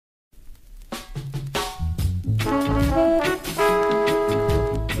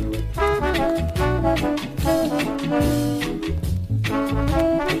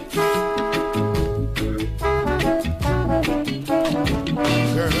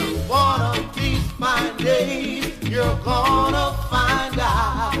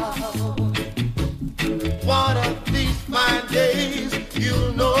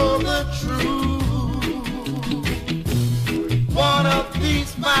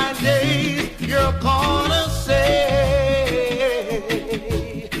dying days, you're gonna say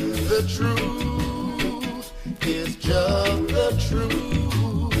the truth is just the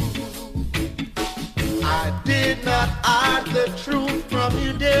truth. I did not hide the truth from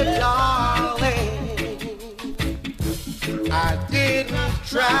you, dear darling. I did not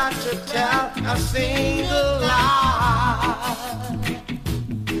try to tell a single lie.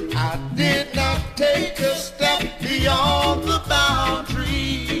 I did not take a step beyond the boundary.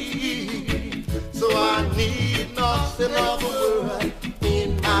 So I need not another word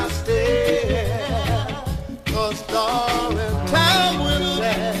in my stead. 'Cause darling, time will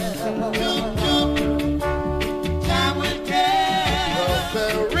tell. Time will tell. The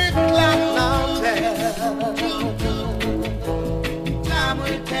very clock now tell. Time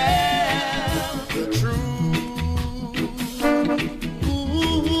will tell the truth.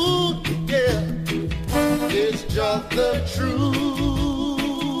 Ooh, yeah, it's just the truth.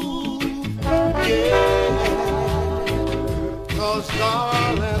 Yeah, 'cause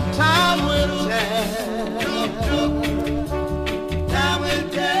darling, time will tell. Time will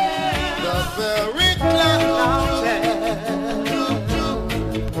tell. The very clock now tell.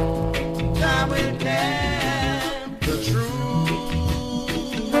 Time will tell the truth.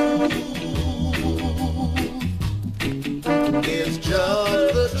 It's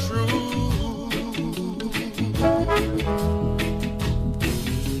just the truth.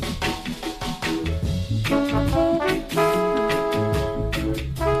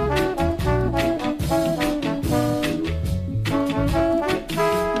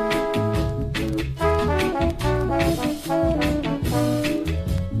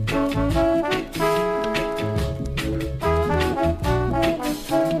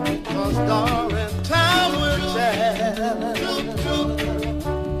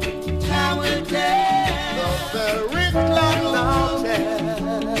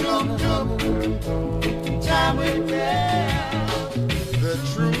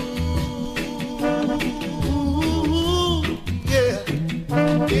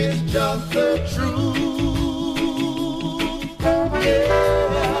 Just the truth, yeah.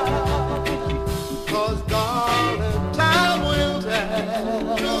 'Cause darling, time will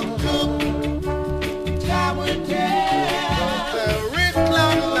tell. Time will tell. The very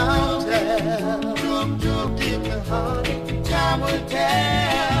clock now tell. Dear me, honey, time will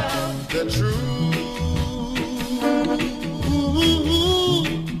tell the truth.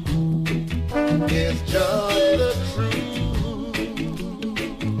 It's just